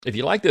If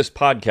you like this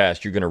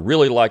podcast, you're going to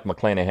really like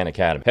McClanahan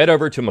Academy. Head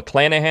over to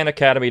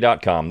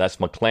McClanahanacademy.com. That's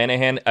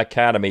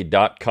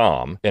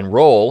McClanahanacademy.com.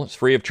 Enroll. It's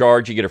free of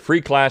charge. You get a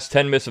free class,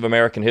 10 Myths of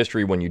American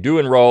History when you do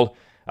enroll.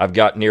 I've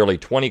got nearly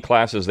 20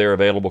 classes there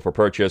available for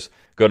purchase.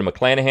 Go to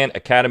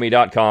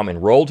McClanahanacademy.com,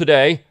 enroll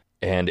today,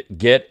 and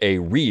get a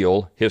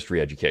real history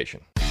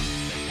education.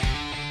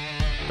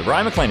 The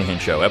Brian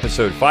McClanahan Show,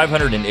 episode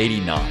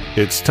 589.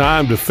 It's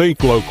time to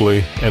think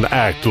locally and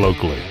act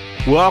locally.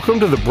 Welcome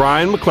to the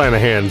Brian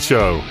McClanahan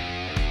Show.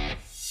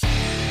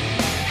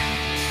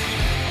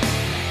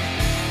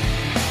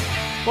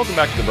 Welcome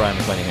back to the Brian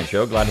McClanahan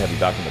Show. Glad to have you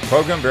back on the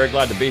program. Very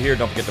glad to be here.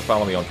 Don't forget to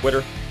follow me on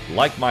Twitter,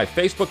 like my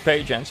Facebook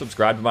page, and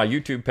subscribe to my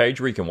YouTube page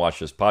where you can watch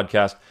this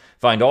podcast.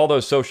 Find all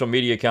those social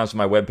media accounts on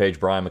my webpage,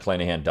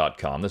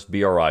 BrianMcClanahan.com. That's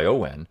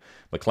B-R-I-O-N,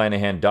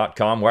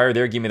 McClanahan.com. While you're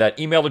there, give me that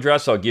email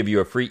address. I'll give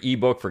you a free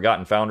ebook,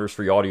 Forgotten Founders,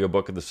 free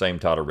audiobook of the same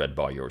title, read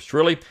by yours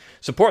truly.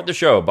 Support the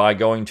show by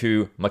going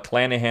to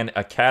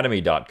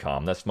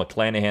McClanahanacademy.com. That's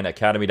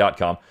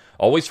McClanahanacademy.com.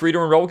 Always free to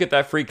enroll. Get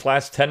that free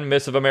class, 10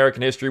 Myths of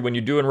American History, when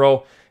you do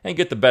enroll, and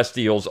get the best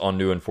deals on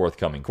new and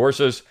forthcoming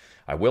courses.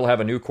 I will have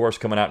a new course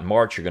coming out in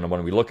March. You're going to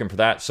want to be looking for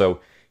that, so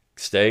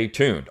stay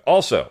tuned.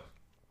 Also,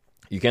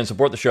 you can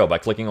support the show by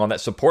clicking on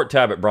that support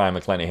tab at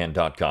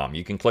BrianMcClanahan.com.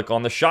 You can click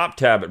on the shop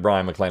tab at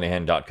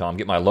BrianMcClanahan.com.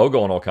 Get my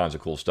logo and all kinds of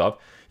cool stuff.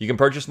 You can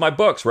purchase my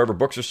books wherever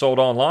books are sold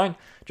online.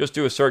 Just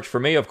do a search for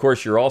me. Of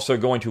course, you're also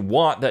going to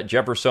want that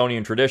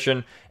Jeffersonian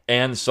Tradition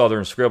and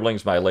Southern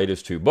Scribblings, my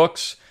latest two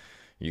books.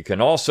 You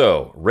can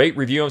also rate,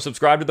 review, and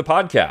subscribe to the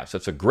podcast.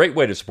 That's a great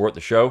way to support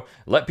the show.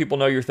 Let people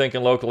know you're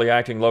thinking locally,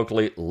 acting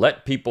locally.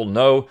 Let people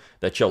know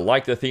that you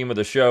like the theme of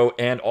the show,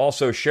 and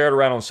also share it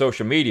around on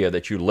social media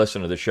that you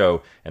listen to the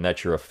show and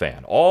that you're a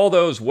fan. All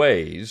those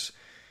ways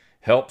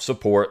help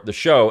support the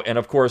show. And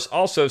of course,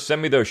 also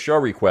send me those show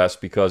requests,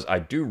 because I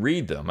do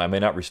read them. I may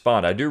not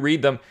respond. I do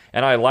read them,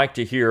 and I like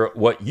to hear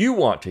what you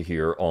want to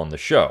hear on the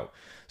show.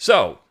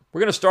 So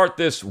we're going to start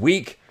this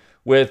week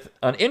with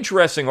an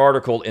interesting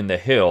article in The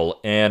Hill,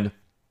 and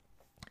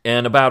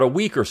in about a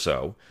week or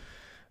so,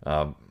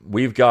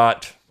 we've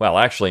got, well,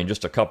 actually in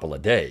just a couple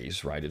of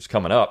days, right? It's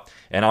coming up,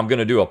 and I'm going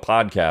to do a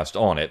podcast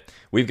on it.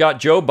 We've got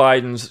Joe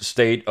Biden's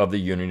State of the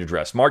Union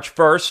address. March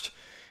 1st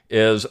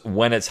is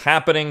when it's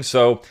happening,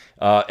 so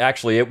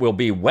actually it will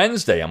be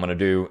Wednesday. I'm going to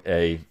do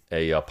a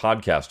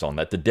podcast on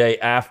that, the day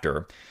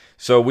after.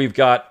 So we've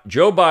got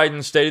Joe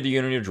Biden's State of the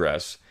Union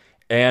address,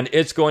 and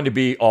it's going to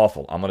be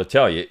awful. I'm going to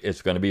tell you,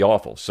 it's going to be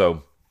awful.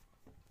 So,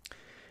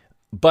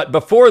 but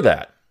before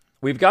that,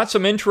 we've got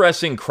some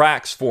interesting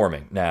cracks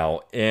forming now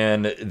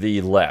in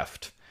the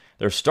left.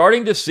 They're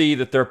starting to see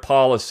that their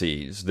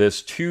policies,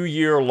 this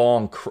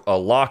 2-year-long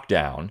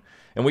lockdown,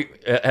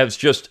 has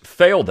just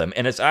failed them,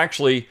 and it's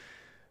actually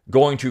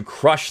going to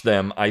crush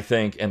them, I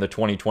think, in the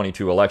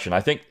 2022 election.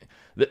 I think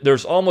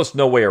there's almost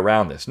no way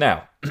around this.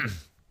 Now,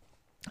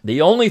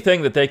 the only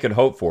thing that they could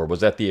hope for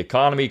was that the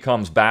economy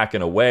comes back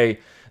in a way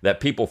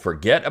that people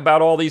forget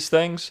about all these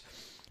things,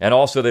 and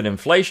also that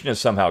inflation is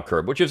somehow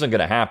curbed, which isn't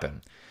going to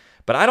happen.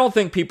 But I don't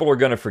think people are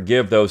going to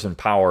forgive those in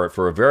power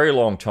for a very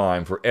long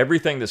time for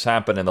everything that's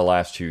happened in the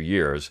last 2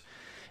 years.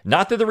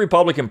 Not that the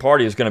Republican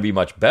Party is going to be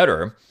much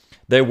better.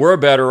 They were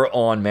better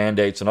on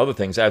mandates and other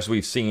things, as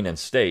we've seen in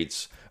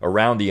states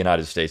around the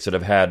United States that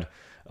have had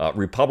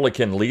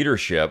Republican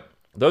leadership.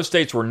 Those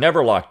states were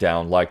never locked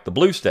down like the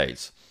blue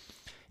states.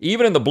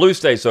 Even in the blue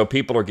states, though,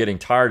 people are getting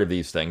tired of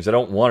these things. They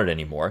don't want it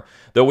anymore.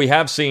 Though we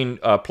have seen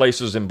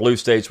places in blue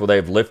states where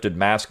they've lifted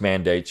mask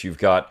mandates. You've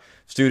got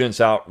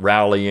students out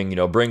rallying,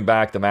 bring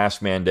back the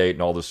mask mandate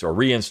and all this, or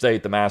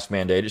reinstate the mask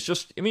mandate. It's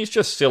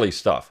just silly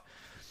stuff.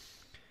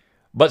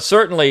 But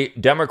certainly,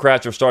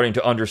 Democrats are starting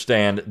to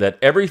understand that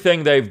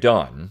everything they've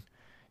done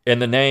in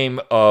the name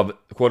of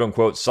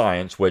quote-unquote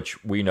science,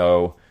 which we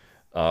know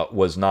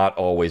was not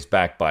always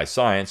backed by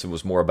science. It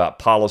was more about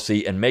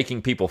policy and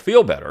making people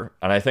feel better.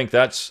 And I think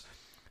that's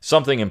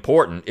something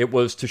important. It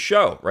was to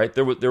show, right?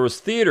 There was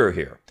theater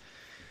here.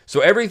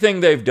 So everything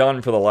they've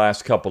done for the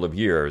last couple of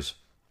years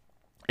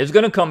is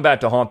going to come back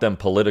to haunt them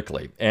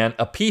politically. And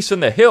a piece in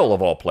The Hill,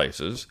 of all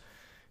places,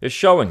 is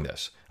showing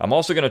this. I'm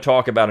also going to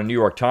talk about a New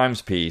York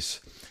Times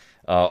piece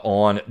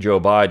on Joe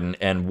Biden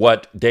and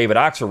what David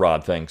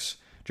Axelrod thinks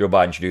Joe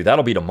Biden should do.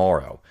 That'll be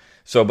tomorrow.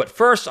 So, but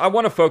first, I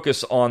want to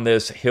focus on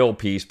this Hill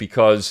piece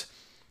because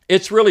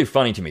it's really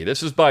funny to me.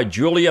 This is by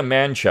Julia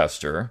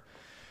Manchester,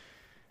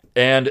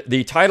 and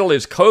the title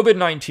is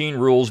COVID-19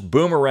 Rules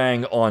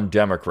Boomerang on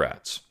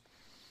Democrats.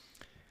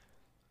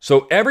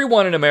 So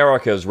everyone in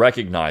America is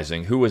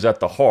recognizing who is at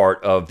the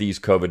heart of these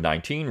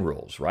COVID-19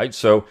 rules, right?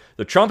 So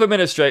the Trump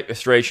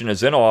administration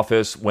is in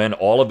office when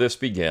all of this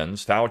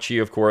begins.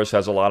 Fauci, of course,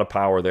 has a lot of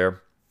power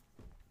there.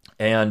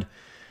 And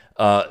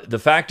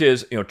the fact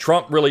is,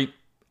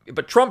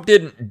 But Trump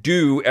didn't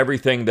do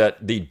everything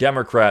that the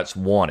Democrats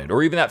wanted,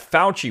 or even that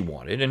Fauci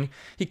wanted, and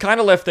he kind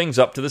of left things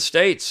up to the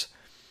states.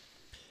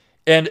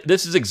 And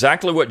this is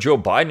exactly what Joe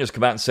Biden has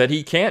come out and said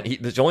he can't.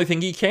 That's the only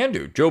thing he can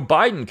do. Joe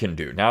Biden can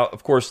do. Now,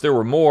 of course, there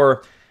were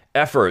more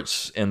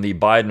efforts in the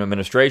Biden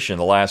administration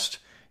the last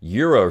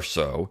year or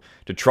so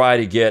to try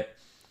to get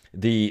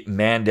the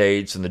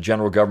mandates and the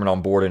general government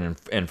on board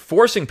and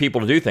forcing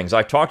people to do things.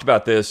 I talked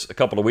about this a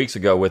couple of weeks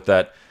ago with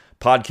that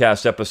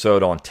podcast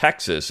episode on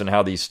Texas and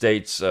how these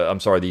cities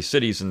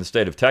in the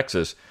state of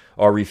Texas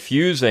are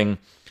refusing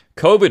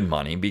COVID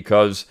money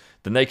because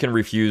then they can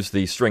refuse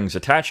the strings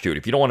attached to it.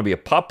 If you don't want to be a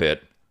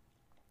puppet,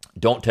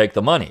 don't take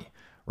the money,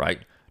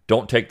 right?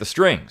 Don't take the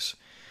strings.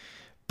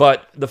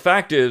 But the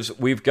fact is,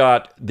 we've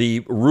got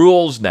the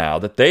rules now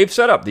that they've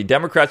set up, the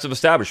Democrats have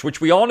established,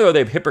 which we all know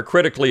they've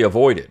hypocritically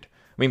avoided.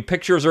 I mean,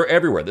 pictures are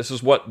everywhere. This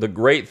is what the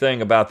great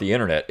thing about the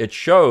internet. It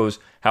shows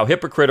how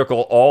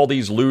hypocritical all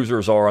these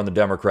losers are on the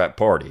Democrat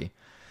Party.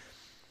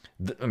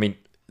 I mean,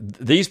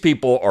 these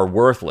people are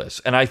worthless.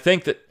 And I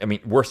think that,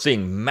 we're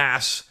seeing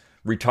mass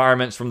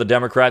retirements from the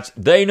Democrats.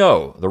 They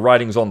know the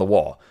writing's on the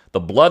wall. The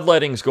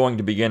bloodletting's going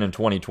to begin in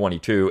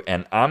 2022,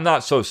 and I'm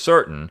not so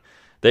certain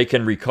they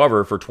can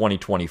recover for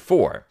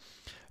 2024.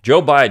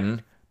 Joe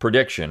Biden,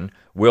 prediction,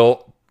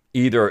 will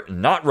either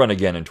not run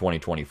again in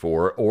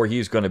 2024 or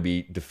he's going to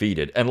be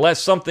defeated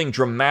unless something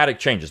dramatic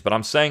changes. But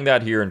I'm saying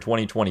that here in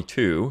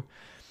 2022,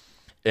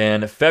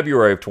 in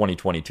February of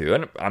 2022.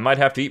 And I might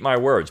have to eat my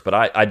words, but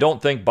I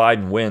don't think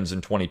Biden wins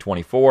in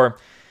 2024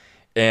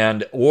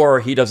 or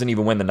he doesn't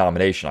even win the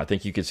nomination. I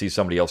think you could see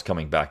somebody else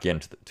coming back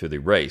into the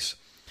race.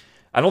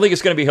 I don't think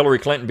it's going to be Hillary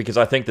Clinton because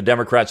I think the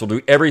Democrats will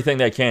do everything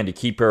they can to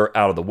keep her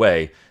out of the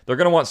way. They're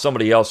going to want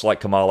somebody else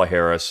like Kamala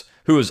Harris,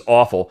 who is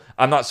awful.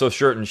 I'm not so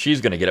certain she's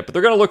going to get it, but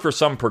they're going to look for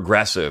some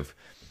progressive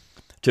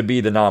to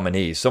be the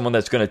nominee, someone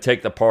that's going to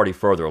take the party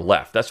further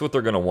left. That's what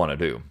they're going to want to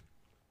do.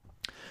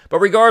 But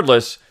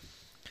regardless,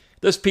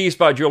 this piece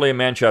by Julia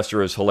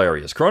Manchester is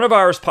hilarious.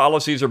 Coronavirus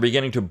policies are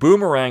beginning to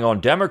boomerang on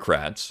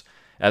Democrats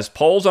as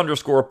polls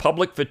underscore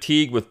public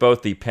fatigue with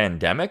both the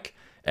pandemic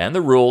and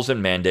the rules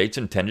and mandates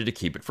intended to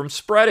keep it from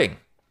spreading.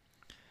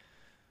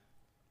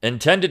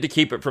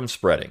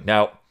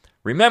 Now,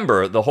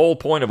 remember, the whole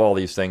point of all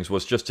these things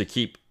was just to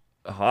keep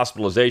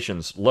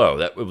hospitalizations low.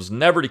 That it was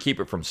never to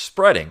keep it from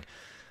spreading.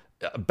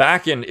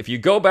 If you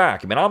go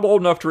back, I'm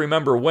old enough to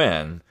remember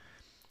when,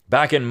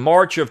 back in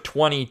March of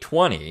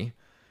 2020,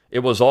 it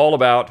was all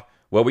about,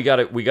 well, we got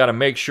to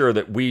make sure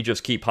that we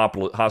just keep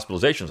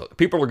hospitalizations.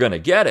 People are going to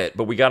get it,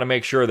 but we got to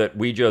make sure that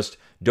we just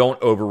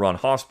don't overrun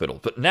hospitals.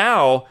 But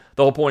now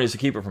the whole point is to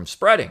keep it from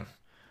spreading,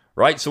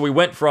 right? So we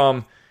went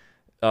from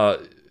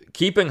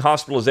keeping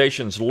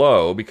hospitalizations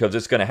low because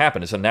it's going to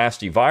happen. It's a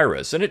nasty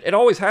virus, and it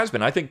always has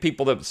been. I think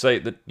people that say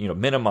that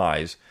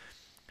minimize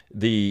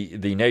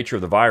the nature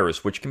of the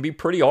virus, which can be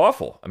pretty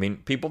awful.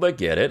 People that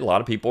get it, a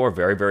lot of people are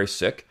very, very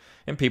sick.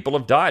 And people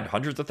have died.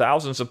 Hundreds of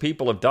thousands of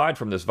people have died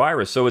from this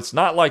virus. So it's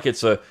not like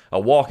it's a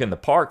walk in the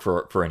park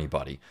for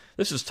anybody.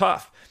 This is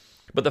tough.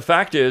 But the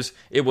fact is,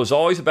 it was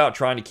always about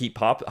trying to keep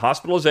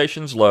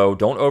hospitalizations low.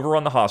 Don't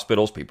overrun the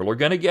hospitals. People are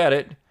going to get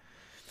it.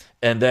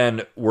 And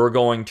then we're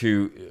going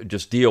to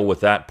just deal with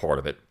that part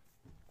of it.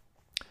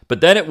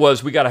 But then it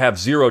was, we got to have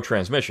zero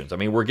transmissions.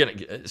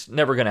 It's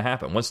never going to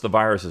happen. Once the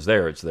virus is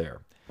there, it's there.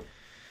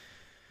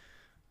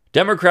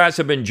 Democrats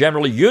have been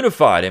generally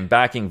unified in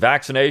backing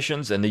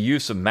vaccinations and the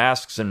use of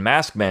masks and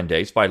mask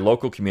mandates by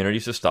local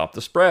communities to stop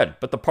the spread.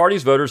 But the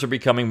party's voters are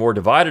becoming more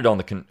divided on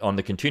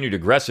the continued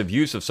aggressive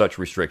use of such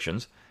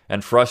restrictions,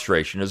 and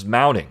frustration is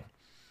mounting.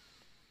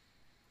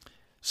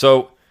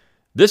 So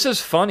this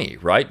is funny,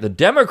 right? The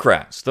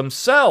Democrats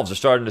themselves are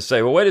starting to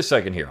say, well, wait a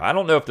second here. I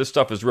don't know if this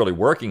stuff is really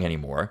working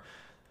anymore.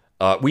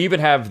 We even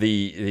have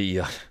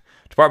the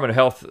Department of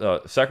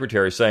Health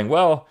secretary saying,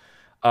 well,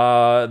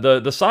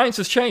 the science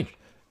has changed.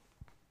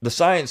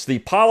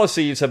 The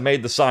policies have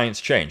made the science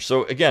change.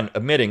 So again,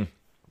 admitting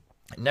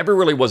it never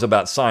really was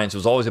about science. It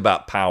was always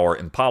about power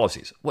and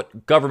policies.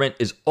 What government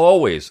is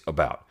always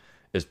about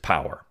is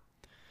power.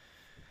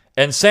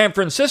 In San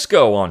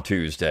Francisco on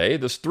Tuesday,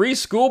 the 3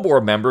 school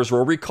board members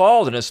were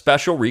recalled in a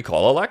special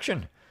recall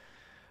election.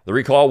 The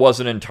recall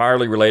wasn't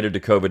entirely related to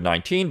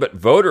COVID-19, but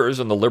voters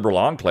in the liberal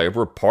enclave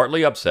were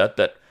partly upset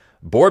that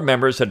board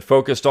members had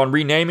focused on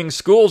renaming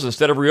schools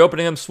instead of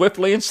reopening them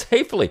swiftly and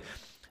safely.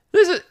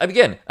 This is,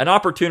 again, an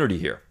opportunity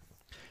here.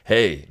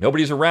 Hey,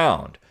 nobody's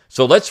around.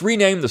 So let's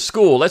rename the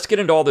school. Let's get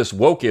into all this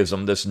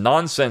wokeism, this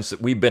nonsense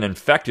that we've been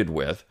infected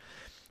with,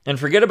 and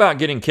forget about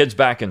getting kids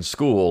back in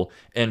school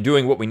and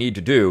doing what we need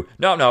to do.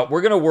 No,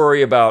 we're going to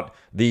worry about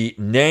the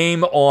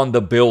name on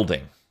the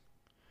building.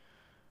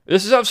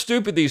 This is how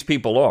stupid these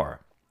people are.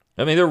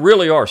 They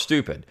really are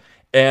stupid.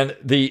 And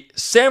the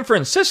San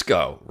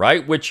Francisco,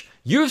 right, which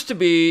used to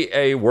be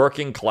a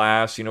working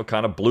class,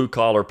 kind of blue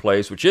collar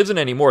place, which isn't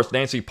anymore. It's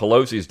Nancy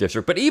Pelosi's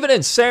district. But even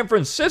in San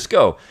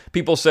Francisco,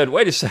 people said,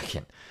 wait a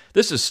second,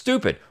 this is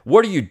stupid.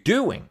 What are you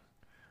doing?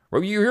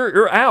 Well,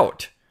 you're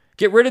out.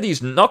 Get rid of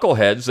these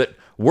knuckleheads that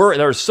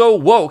are so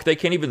woke they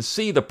can't even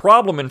see the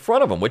problem in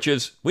front of them, which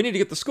is we need to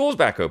get the schools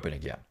back open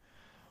again.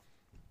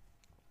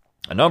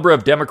 A number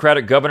of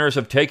Democratic governors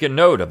have taken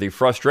note of the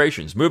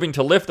frustrations, moving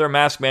to lift their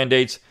mask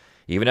mandates,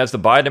 even as the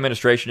Biden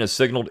administration has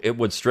signaled it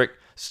would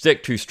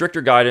stick to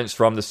stricter guidance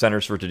from the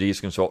Centers for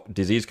Disease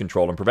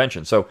Control and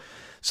Prevention. So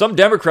some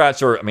Democrats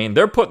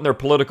they're putting their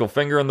political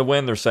finger in the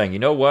wind. They're saying, you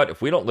know what,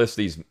 if we don't lift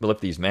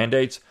these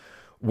mandates,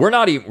 we're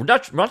not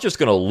just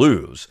going to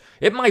lose.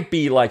 It might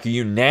be like a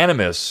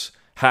unanimous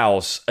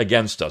House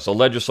against us, a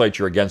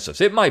legislature against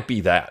us. It might be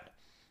that.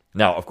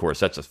 Now, of course,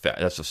 that's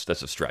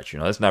a stretch.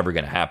 That's never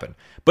going to happen.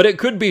 But it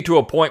could be to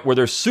a point where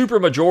there's super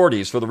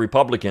majorities for the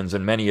Republicans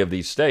in many of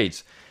these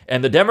states,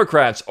 and the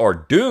Democrats are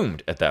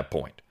doomed at that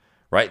point,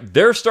 right?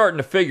 They're starting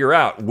to figure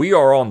out we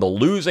are on the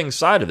losing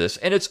side of this,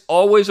 and it's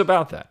always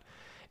about that.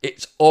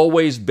 It's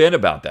always been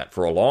about that.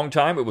 For a long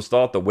time, it was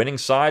thought the winning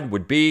side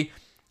would be,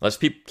 let's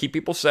keep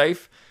people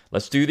safe.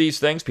 Let's do these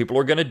things. People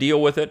are going to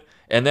deal with it.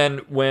 And then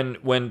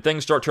when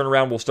things start turning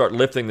around, we'll start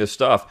lifting this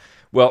stuff.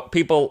 Well,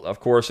 people, of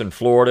course, in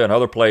Florida and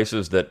other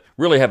places that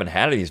really haven't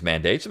had these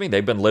mandates,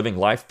 they've been living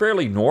life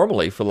fairly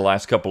normally for the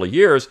last couple of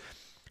years.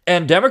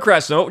 And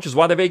Democrats know it, which is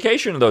why they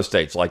vacation in those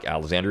states, like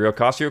Alexandria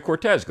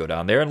Ocasio-Cortez. Go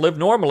down there and live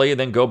normally and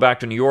then go back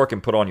to New York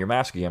and put on your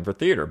mask again for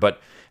theater.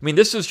 But,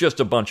 this is just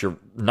a bunch of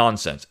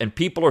nonsense, and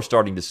people are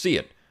starting to see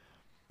it.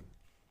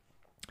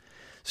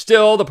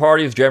 Still, the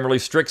party's generally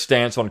strict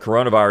stance on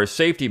coronavirus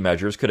safety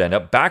measures could end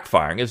up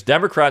backfiring as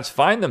Democrats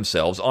find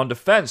themselves on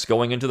defense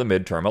going into the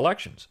midterm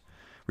elections.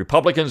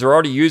 Republicans are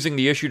already using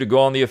the issue to go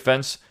on the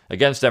offense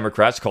against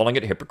Democrats, calling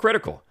it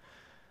hypocritical.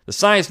 The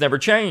science never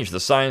changed. The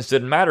science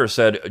didn't matter,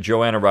 said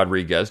Joanna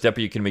Rodriguez,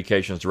 Deputy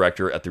Communications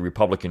Director at the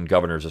Republican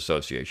Governors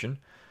Association.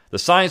 The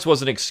science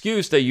was an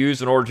excuse they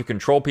used in order to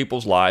control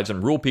people's lives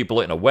and rule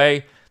people in a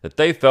way that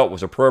they felt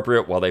was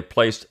appropriate while they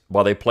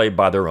played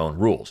by their own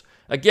rules.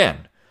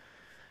 Again,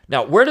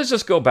 now, where does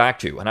this go back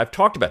to? And I've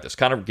talked about this,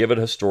 kind of give it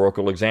a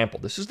historical example.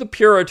 This is the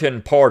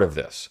Puritan part of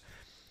this.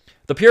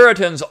 The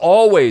Puritans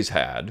always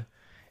had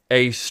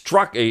a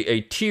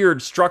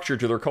tiered structure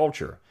to their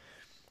culture.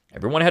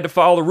 Everyone had to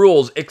follow the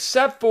rules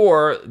except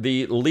for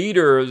the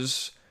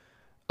leaders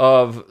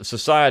of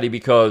society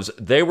because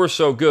they were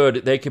so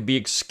good they could be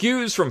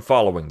excused from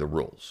following the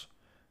rules.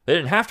 They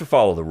didn't have to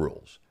follow the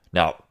rules.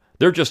 Now,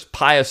 they're just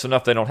pious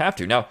enough they don't have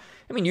to. Now,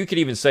 you could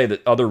even say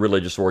that other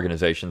religious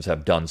organizations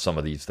have done some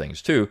of these things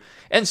too.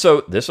 And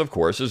so this, of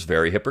course, is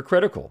very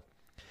hypocritical.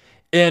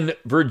 In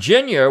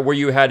Virginia, where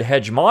you had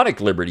hegemonic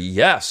liberty,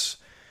 yes,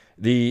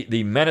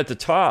 the men at the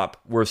top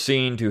were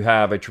seen to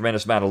have a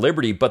tremendous amount of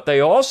liberty, but they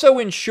also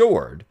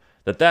ensured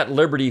that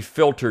liberty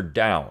filtered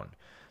down.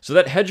 So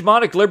that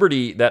hegemonic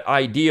liberty, that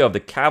idea of the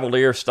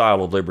cavalier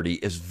style of liberty,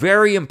 is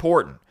very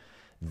important.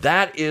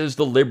 That is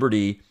the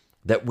liberty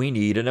that we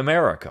need in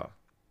America.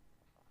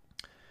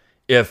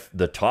 If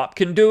the top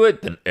can do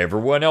it, then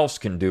everyone else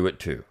can do it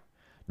too.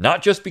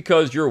 Not just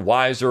because you're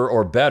wiser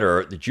or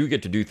better that you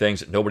get to do things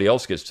that nobody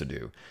else gets to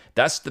do.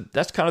 That's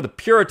kind of the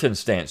Puritan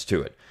stance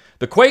to it.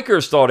 The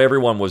Quakers thought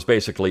everyone was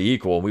basically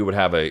equal, and we would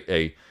have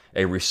a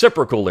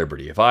reciprocal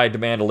liberty. If I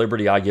demand a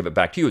liberty, I give it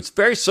back to you. It's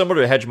very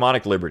similar to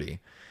hegemonic liberty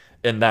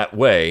in that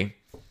way,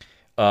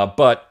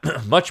 but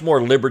much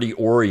more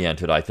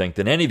liberty-oriented, I think,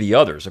 than any of the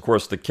others. Of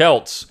course, the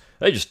Celts,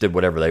 they just did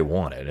whatever they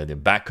wanted, and the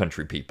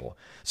backcountry people.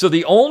 So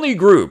the only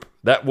group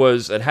that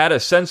had a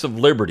sense of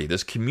liberty,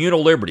 this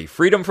communal liberty,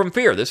 freedom from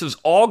fear,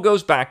 all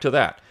goes back to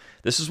that.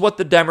 This is what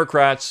the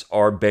Democrats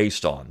are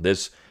based on,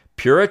 this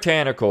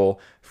puritanical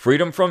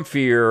freedom from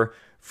fear,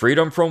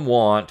 freedom from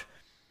want.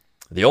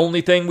 The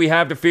only thing we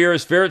have to fear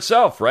is fear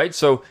itself, right?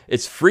 So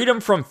it's freedom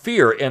from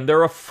fear, and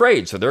they're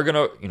afraid. So they're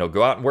going to,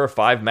 go out and wear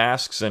 5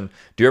 masks and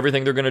do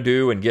everything they're going to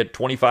do and get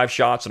 25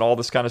 shots and all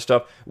this kind of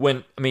stuff.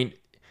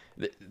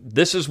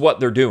 This is what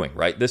they're doing,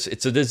 right?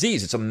 It's a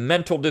disease. It's a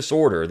mental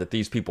disorder that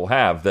these people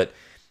have that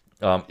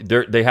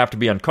they have to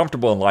be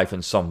uncomfortable in life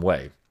in some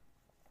way.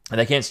 And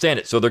they can't stand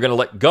it. So they're going to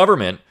let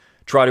government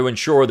try to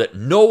ensure that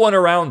no one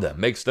around them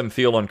makes them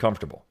feel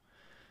uncomfortable.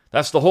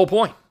 That's the whole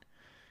point.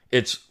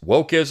 It's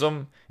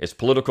wokeism. It's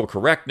political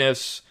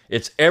correctness.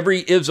 It's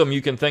every ism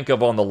you can think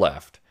of on the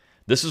left.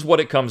 This is what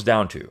it comes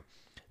down to.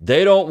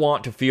 They don't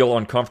want to feel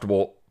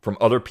uncomfortable from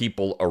other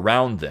people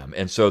around them.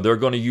 And so they're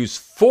going to use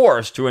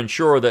force to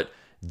ensure that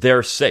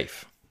they're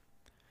safe.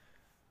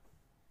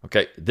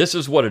 Okay, this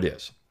is what it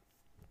is.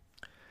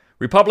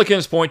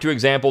 Republicans point to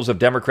examples of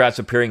Democrats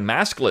appearing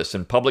maskless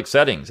in public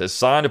settings as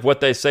sign of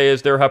what they say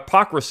is their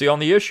hypocrisy on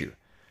the issue.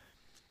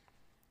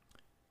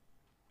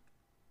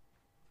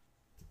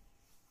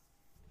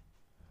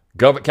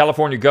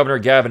 California Governor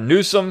Gavin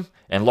Newsom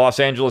and Los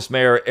Angeles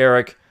Mayor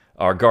Eric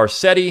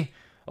Garcetti,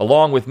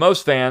 along with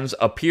most fans,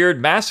 appeared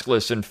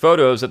maskless in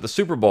photos at the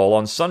Super Bowl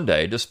on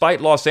Sunday,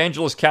 despite Los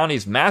Angeles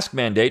County's mask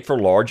mandate for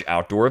large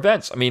outdoor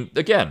events.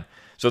 Again,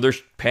 so they're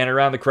panning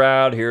around the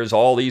crowd. Here's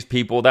all these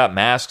people without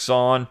masks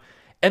on.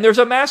 And there's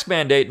a mask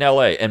mandate in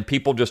LA, and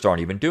people just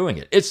aren't even doing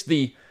it. It's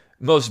the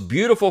most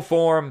beautiful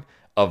form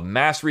of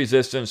mass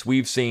resistance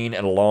we've seen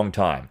in a long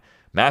time.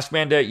 Mask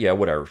mandate, yeah,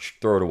 whatever,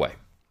 throw it away.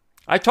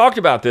 I talked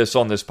about this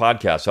on this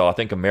podcast, how I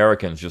think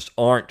Americans just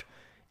aren't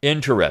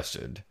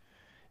interested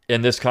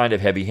in this kind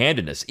of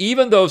heavy-handedness.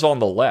 Even those on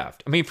the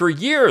left. For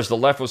years, the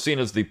left was seen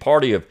as the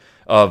party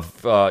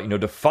of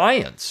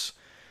defiance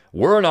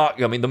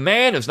the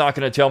man is not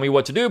going to tell me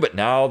what to do. But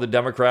now the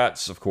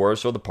Democrats, of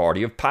course, are the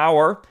party of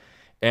power,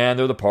 and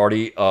they're the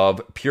party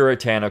of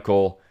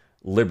puritanical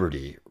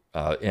liberty.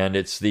 And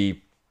it's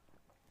the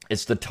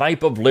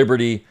type of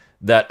liberty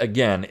that,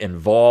 again,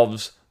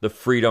 involves the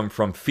freedom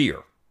from fear.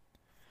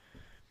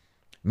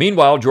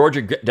 Meanwhile,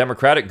 Georgia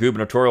Democratic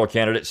gubernatorial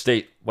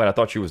candidate I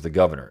thought she was the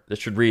governor.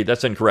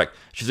 That's incorrect.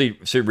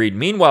 Should read,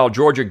 meanwhile,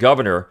 Georgia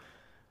Governor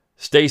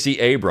Stacey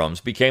Abrams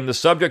became the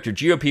subject of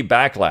GOP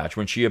backlash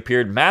when she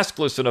appeared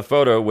maskless in a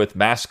photo with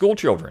masked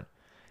schoolchildren.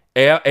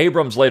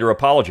 Abrams later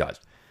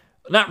apologized.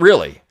 Not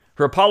really.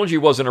 Her apology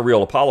wasn't a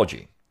real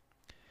apology.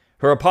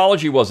 Her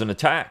apology was an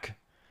attack.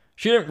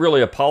 She didn't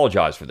really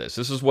apologize for this.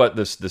 This is what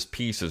this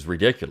piece is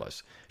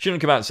ridiculous. She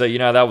didn't come out and say,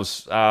 I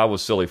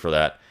was silly for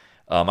that.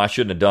 I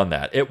shouldn't have done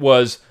that. It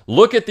was,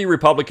 look at the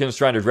Republicans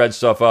trying to dredge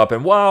stuff up,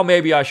 and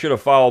maybe I should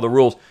have followed the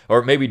rules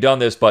or maybe done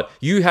this, but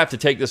you have to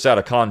take this out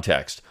of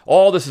context.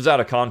 All this is out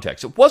of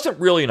context. It wasn't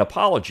really an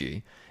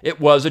apology.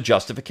 It was a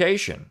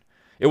justification.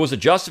 It was a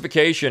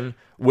justification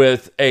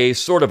with a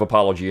sort of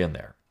apology in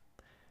there.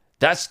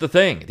 That's the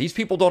thing. These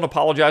people don't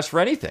apologize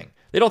for anything.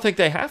 They don't think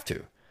they have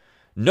to.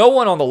 No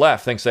one on the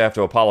left thinks they have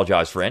to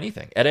apologize for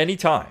anything at any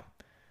time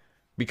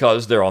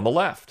because they're on the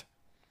left.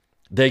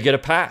 They get a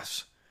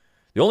pass.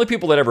 The only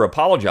people that ever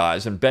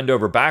apologize and bend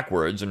over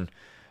backwards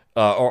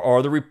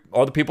are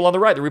the people on the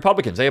right, the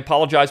Republicans. They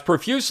apologize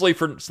profusely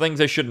for things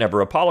they should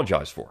never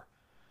apologize for.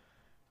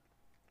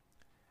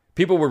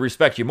 People would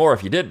respect you more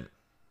if you didn't.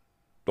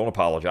 Don't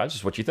apologize.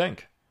 It's what you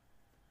think.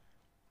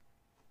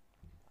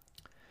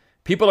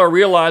 People are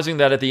realizing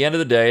that at the end of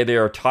the day, they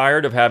are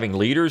tired of having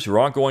leaders who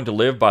aren't going to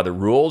live by the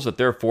rules that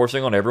they're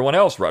forcing on everyone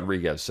else,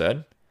 Rodriguez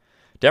said.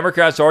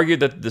 Democrats argued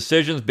that the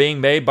decisions being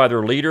made by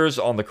their leaders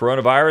on the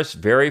coronavirus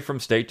vary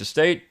from state to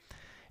state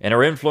and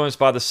are influenced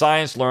by the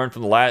science learned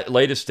from the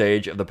latest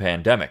stage of the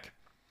pandemic.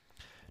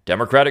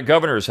 Democratic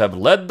governors have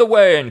led the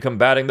way in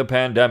combating the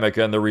pandemic,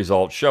 and the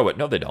results show it.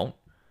 No, they don't.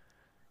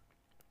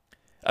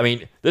 I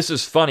mean, this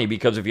is funny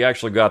because if you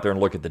actually go out there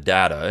and look at the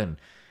data,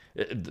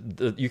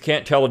 and you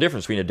can't tell the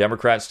difference between a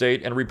Democrat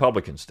state and a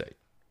Republican state.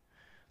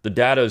 The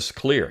data is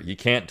clear. You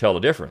can't tell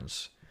the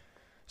difference.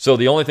 So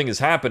the only thing that's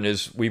happened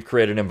is we've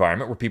created an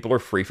environment where people are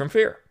free from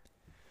fear.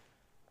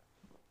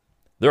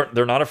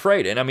 They're not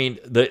afraid. And I mean,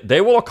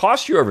 they will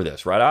accost you over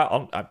this, right?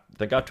 I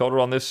think I told her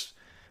on this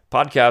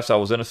podcast, I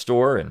was in a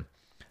store and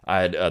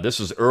I had, this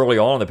was early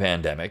on in the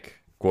pandemic,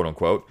 quote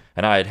unquote,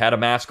 and I had a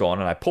mask on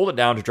and I pulled it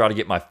down to try to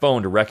get my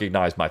phone to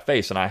recognize my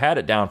face. And I had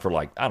it down for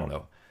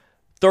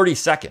 30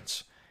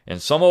 seconds.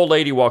 And some old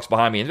lady walks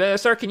behind me and,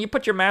 sir, can you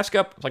put your mask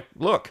up? It's like,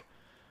 look,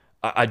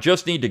 I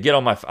just need to get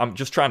on I'm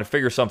just trying to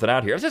figure something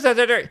out here.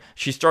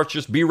 She starts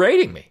just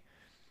berating me.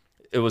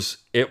 It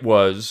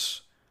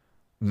was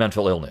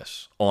mental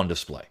illness on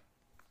display.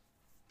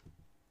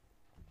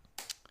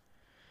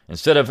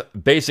 Instead of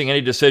basing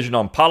any decision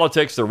on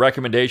politics, the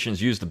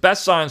recommendations use the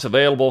best science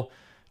available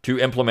to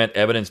implement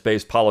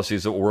evidence-based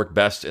policies that will work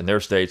best in their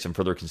states and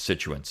for their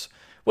constituents.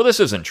 Well, this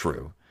isn't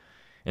true.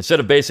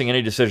 Instead of basing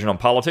any decision on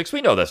politics, we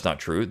know that's not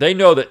true. They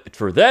know that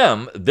for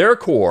them, their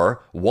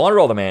core wanted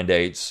all the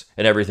mandates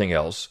and everything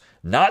else,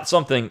 not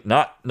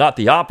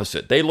the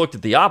opposite. They looked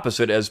at the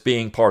opposite as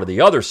being part of the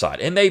other side,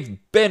 and they've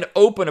been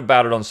open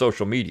about it on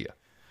social media.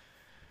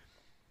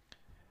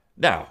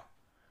 Now,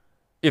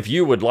 if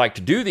you would like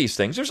to do these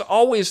things, there's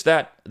always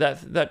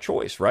that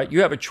choice, right?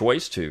 You have a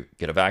choice to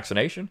get a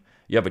vaccination.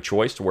 You have a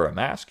choice to wear a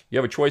mask. You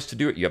have a choice to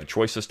do it. You have a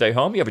choice to stay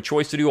home. You have a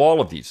choice to do all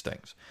of these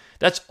things.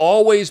 That's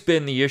always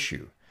been the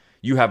issue.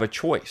 You have a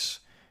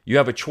choice. You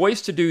have a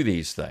choice to do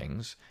these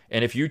things,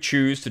 and if you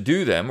choose to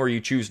do them or you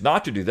choose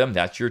not to do them,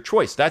 that's your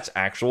choice. That's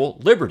actual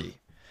liberty.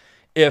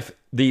 If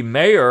the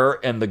mayor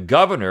and the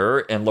governor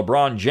and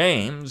LeBron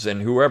James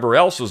and whoever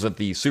else was at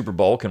the Super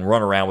Bowl can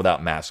run around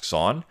without masks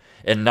on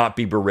and not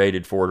be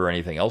berated for it or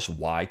anything else,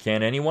 why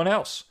can't anyone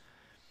else?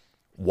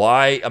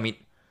 Why? I mean,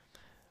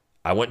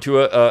 I went to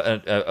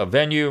a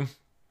venue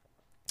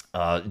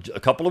a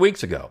couple of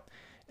weeks ago,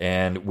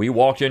 and we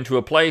walked into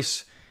a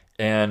place,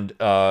 and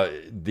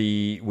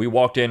we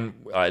walked in.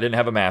 I didn't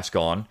have a mask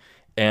on,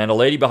 and a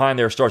lady behind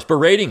there starts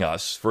berating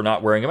us for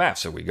not wearing a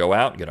mask. So we go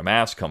out, get a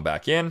mask, come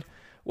back in.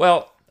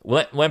 Well,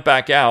 went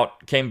back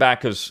out, came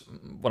back because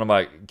one of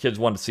my kids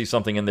wanted to see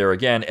something in there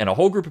again, and a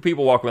whole group of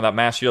people walk without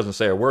masks. She doesn't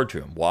say a word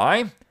to him.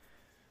 Why?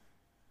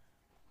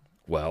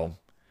 Well,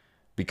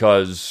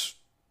 because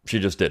she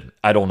just didn't.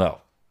 I don't know.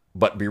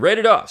 But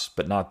berated us,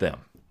 but not them.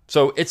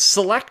 So it's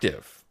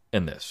selective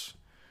in this,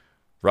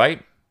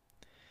 right?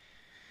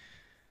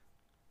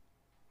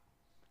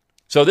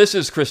 So this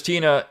is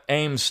Christina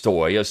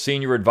Amestoy, a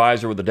senior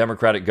advisor with the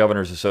Democratic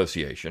Governors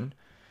Association.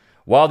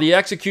 While the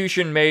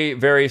execution may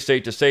vary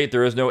state to state,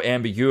 there is no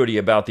ambiguity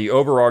about the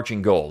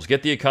overarching goals.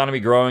 Get the economy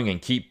growing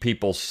and keep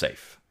people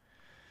safe.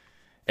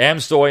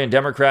 Amestoy and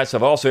Democrats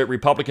have also hit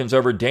Republicans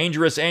over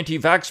dangerous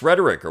anti-vax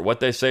rhetoric, or what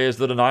they say is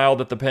the denial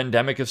that the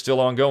pandemic is still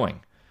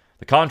ongoing.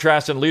 The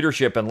contrast in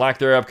leadership and lack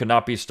thereof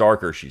cannot be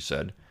starker, she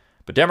said.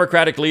 But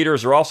Democratic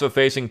leaders are also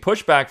facing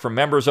pushback from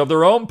members of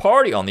their own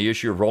party on the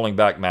issue of rolling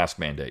back mask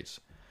mandates.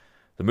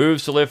 The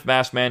moves to lift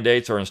mask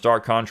mandates are in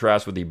stark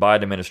contrast with the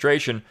Biden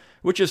administration,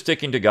 which is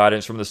sticking to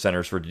guidance from the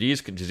Centers for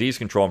Disease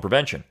Control and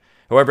Prevention.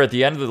 However, at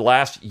the end of the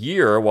last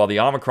year, while the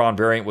Omicron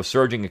variant was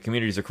surging in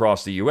communities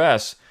across the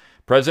U.S.,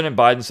 President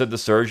Biden said the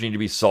surge needed to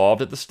be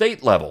solved at the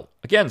state level.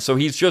 Again, so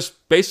he's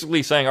just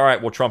basically saying, all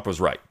right, well, Trump was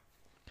right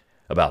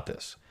about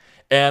this.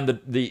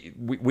 And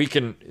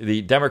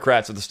the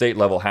Democrats at the state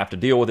level have to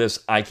deal with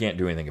this. I can't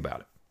do anything about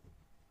it.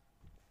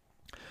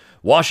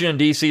 Washington,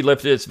 D.C.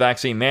 lifted its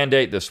vaccine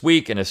mandate this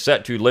week and is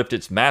set to lift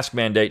its mask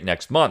mandate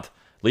next month,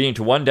 leading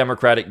to one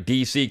Democratic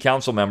D.C.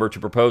 council member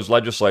to propose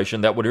legislation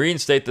that would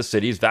reinstate the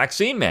city's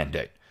vaccine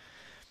mandate.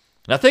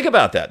 Now think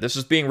about that. This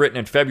is being written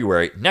in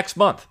February. Next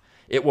month.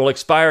 It will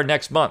expire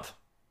next month.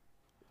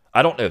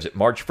 I don't know. Is it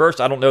March 1st?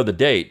 I don't know the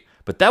date.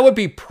 But that would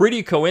be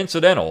pretty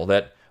coincidental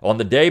that on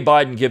the day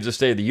Biden gives a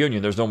State of the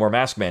Union, there's no more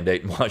mask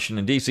mandate in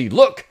Washington, D.C.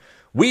 Look,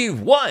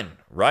 we've won,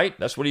 right?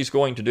 That's what he's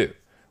going to do.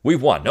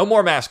 We've won. No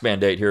more mask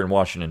mandate here in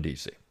Washington,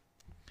 D.C.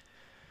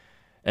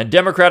 And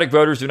Democratic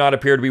voters do not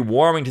appear to be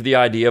warming to the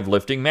idea of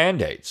lifting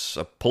mandates.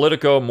 A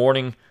Politico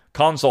morning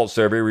consult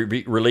survey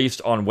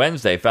released on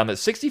Wednesday found that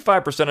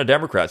 65% of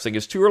Democrats think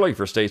it's too early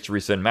for states to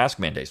rescind mask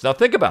mandates. Now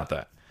think about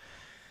that.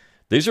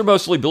 These are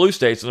mostly blue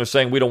states, and they're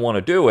saying we don't want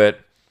to do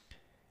it.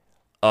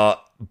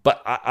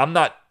 But I'm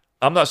not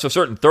so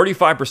certain.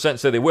 35%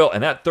 say they will,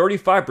 and that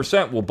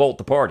 35% will bolt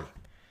the party,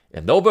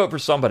 and they'll vote for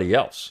somebody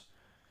else.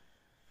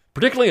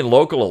 Particularly in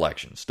local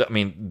elections. I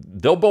mean,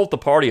 they'll bolt the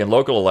party in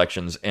local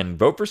elections and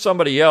vote for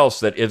somebody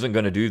else that isn't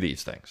going to do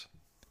these things.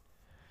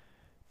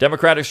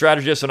 Democratic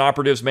strategists and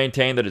operatives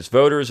maintain that its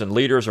voters and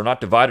leaders are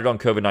not divided on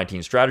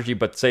COVID-19 strategy,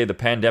 but say the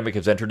pandemic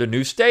has entered a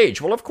new stage.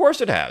 Well, of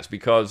course it has,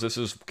 because this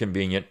is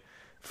convenient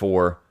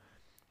for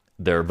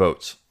their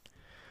votes.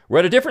 We're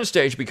at a different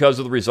stage because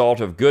of the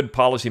result of good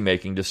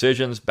policymaking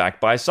decisions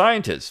backed by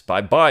scientists,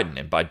 by Biden,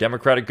 and by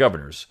Democratic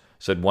governors,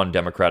 said one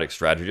Democratic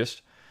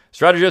strategist.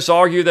 Strategists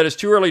argue that it's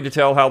too early to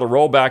tell how the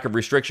rollback of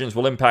restrictions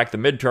will impact the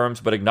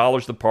midterms, but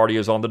acknowledge the party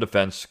is on the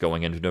defense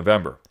going into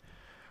November.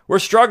 We're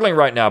struggling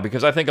right now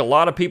because I think a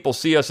lot of people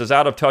see us as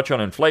out of touch on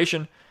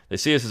inflation. They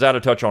see us as out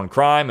of touch on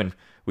crime, and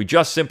we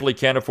just simply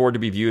can't afford to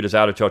be viewed as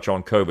out of touch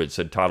on COVID,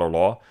 said Tyler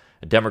Law,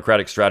 a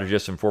Democratic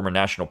strategist and former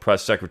National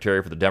Press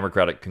Secretary for the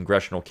Democratic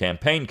Congressional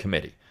Campaign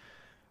Committee.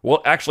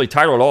 Well, actually,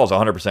 Tyler Law is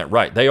 100%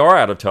 right. They are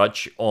out of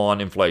touch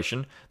on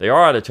inflation, they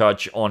are out of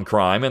touch on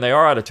crime, and they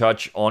are out of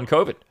touch on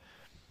COVID.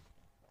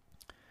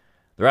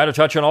 They're out of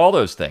touch on all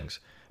those things.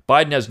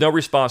 Biden has no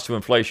response to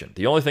inflation.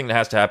 The only thing that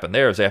has to happen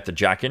there is they have to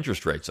jack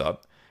interest rates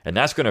up, and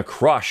that's going to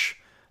crush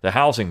the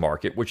housing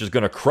market, which is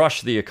going to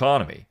crush the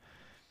economy.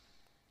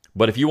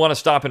 But if you want to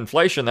stop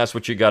inflation, that's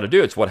what you got to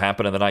do. It's what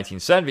happened in the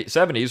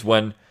 1970s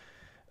when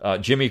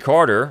Jimmy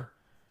Carter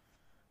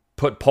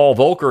put Paul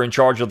Volcker in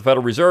charge of the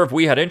Federal Reserve.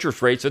 We had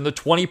interest rates in the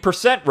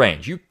 20%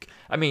 range.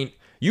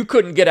 You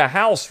couldn't get a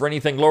house for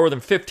anything lower than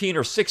 15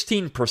 or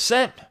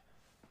 16%.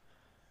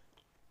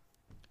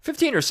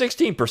 15 or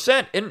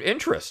 16% in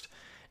interest.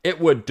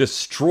 It would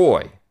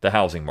destroy the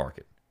housing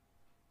market.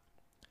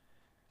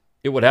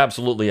 It would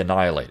absolutely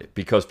annihilate it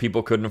because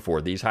people couldn't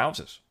afford these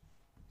houses.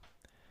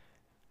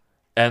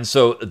 And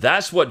so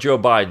that's what Joe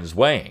Biden's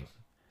weighing.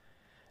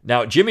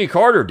 Now, Jimmy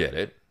Carter did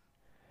it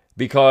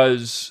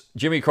because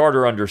Jimmy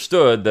Carter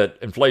understood that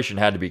inflation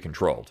had to be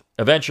controlled.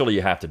 Eventually,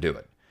 you have to do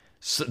it.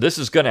 So this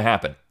is going to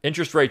happen.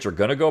 Interest rates are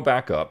going to go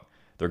back up.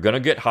 They're going to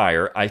get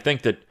higher. I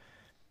think that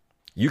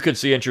you could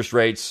see interest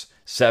rates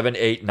 7,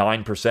 8,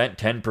 9%,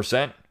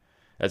 10%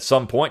 at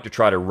some point to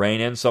try to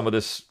rein in some of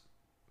this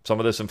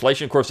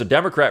inflation. Of course, the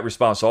Democrat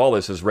response to all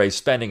this is raise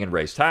spending and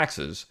raise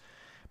taxes,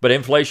 but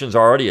inflation's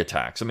already a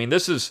tax. I mean,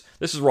 this is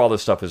where all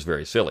this stuff is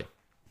very silly.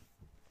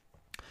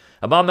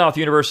 A Monmouth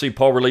University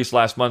poll released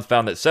last month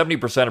found that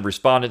 70% of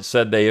respondents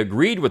said they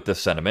agreed with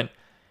this sentiment.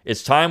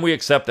 It's time we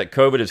accept that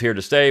COVID is here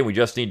to stay, and we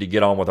just need to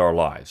get on with our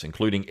lives,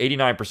 including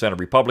 89% of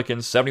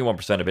Republicans,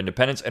 71% of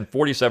independents, and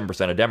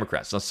 47% of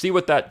Democrats. Now, see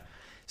what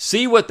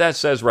that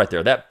says right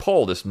there. That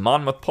poll, this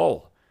Monmouth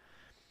poll.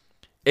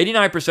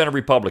 89% of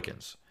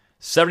Republicans,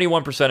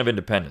 71% of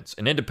independents.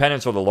 And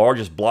independents are the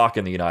largest bloc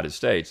in the United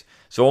States.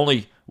 So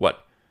only,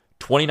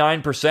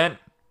 29%?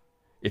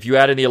 If you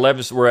add in the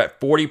 11, so we're at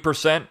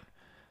 40%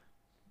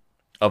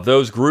 of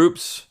those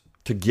groups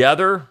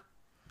together.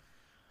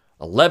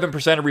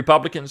 11% of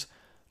Republicans,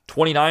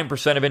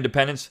 29% of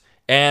independents.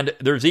 And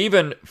there's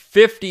even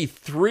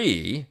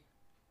 47%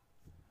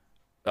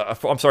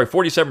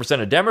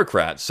 of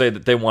Democrats say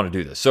that they want to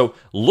do this. So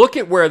look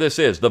at where this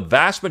is. The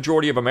vast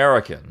majority of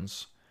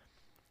Americans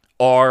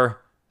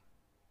are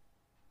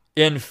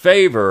in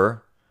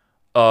favor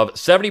of,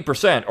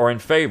 70% are in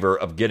favor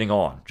of getting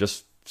on.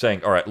 Just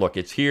saying, all right, look,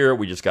 it's here.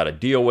 We just got to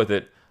deal with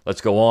it.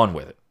 Let's go on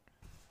with it.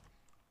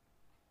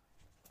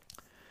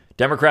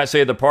 Democrats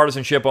say the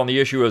partisanship on the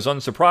issue is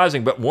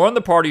unsurprising, but warn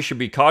the party should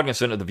be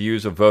cognizant of the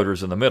views of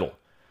voters in the middle.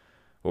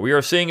 What we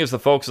are seeing is the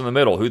folks in the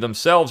middle, who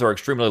themselves are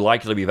extremely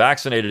likely to be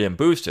vaccinated and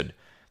boosted.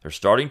 They're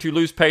starting to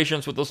lose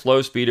patience with the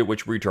slow speed at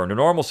which we return to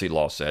normalcy,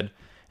 Law said.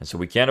 And so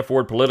we can't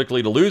afford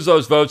politically to lose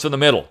those votes in the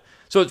middle.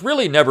 So it's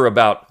really never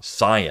about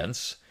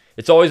science.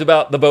 it's always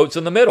about the votes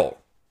in the middle.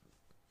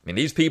 I mean,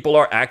 these people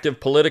are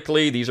active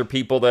politically. These are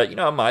people that,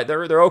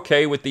 they're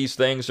okay with these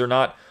things. They're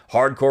not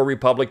hardcore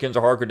Republicans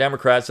or hardcore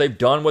Democrats. They've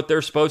done what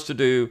they're supposed to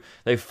do.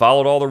 They've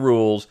followed all the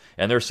rules,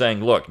 and they're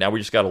saying, look, now we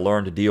just got to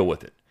learn to deal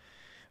with it.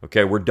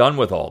 Okay, we're done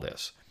with all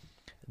this.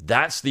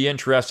 That's the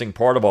interesting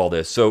part of all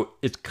this. So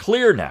it's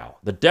clear now.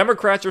 The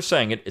Democrats are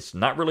saying it's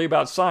not really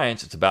about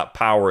science. It's about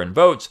power and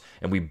votes,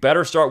 and we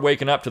better start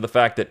waking up to the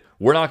fact that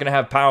we're not going to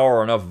have power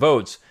or enough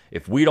votes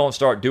if we don't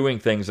start doing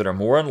things that are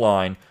more in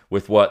line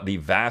with what the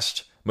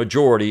vast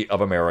majority of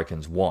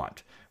Americans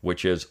want,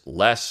 which is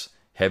less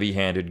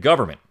heavy-handed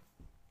government.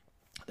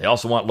 They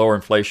also want lower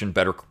inflation,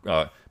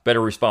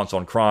 better response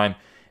on crime,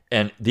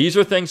 and these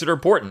are things that are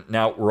important.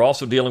 Now, we're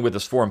also dealing with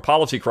this foreign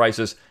policy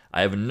crisis.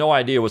 I have no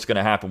idea what's going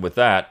to happen with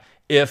that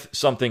if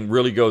something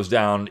really goes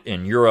down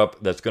in Europe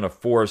that's going to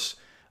force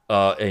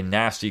a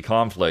nasty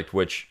conflict,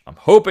 which I'm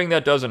hoping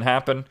that doesn't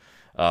happen.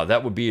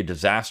 That would be a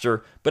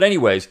disaster. But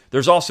anyways,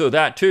 there's also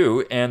that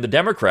too, and the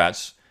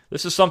Democrats,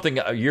 this is something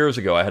years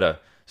ago, I had a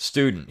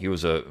student. He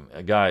was a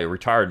guy, a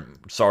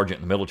retired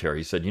sergeant in the military.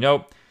 He said,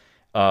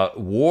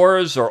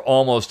 wars are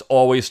almost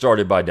always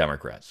started by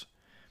Democrats.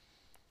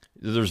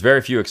 There's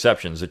very few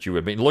exceptions that you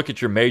would mean. Look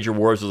at your major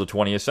wars of the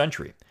 20th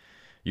century.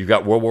 You've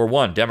got World War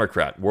I,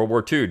 Democrat. World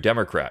War II,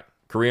 Democrat.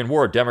 Korean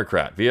War,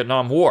 Democrat.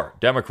 Vietnam War,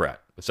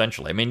 Democrat,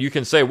 essentially. I mean, you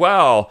can say,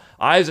 well,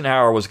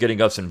 Eisenhower was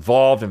getting us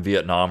involved in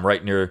Vietnam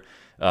right near,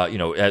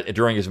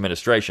 during his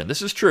administration.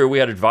 This is true. We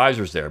had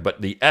advisors there,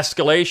 but the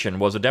escalation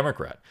was a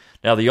Democrat.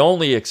 Now, the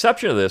only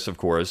exception to this, of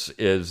course,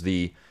 is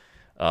the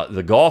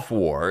Gulf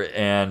War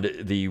and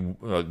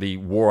the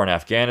war in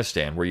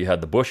Afghanistan, where you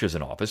had the Bushes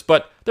in office,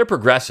 but they're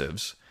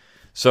progressives.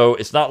 So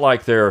it's not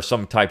like they're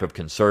some type of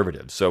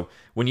conservatives. So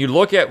when you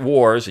look at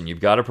wars and you've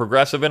got a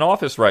progressive in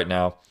office right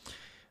now,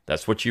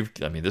 that's what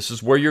this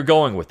is where you're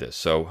going with this.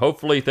 So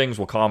hopefully things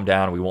will calm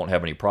down and we won't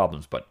have any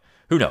problems, but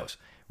who knows?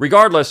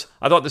 Regardless,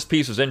 I thought this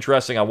piece was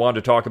interesting. I wanted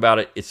to talk about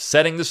it. It's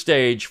setting the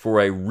stage for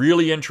a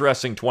really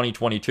interesting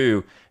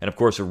 2022 and, of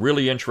course, a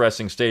really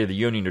interesting State of the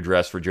Union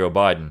address for Joe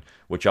Biden,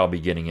 which I'll be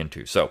getting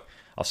into. So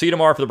I'll see you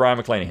tomorrow for the Brian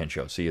McClanahan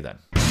Show. See you then.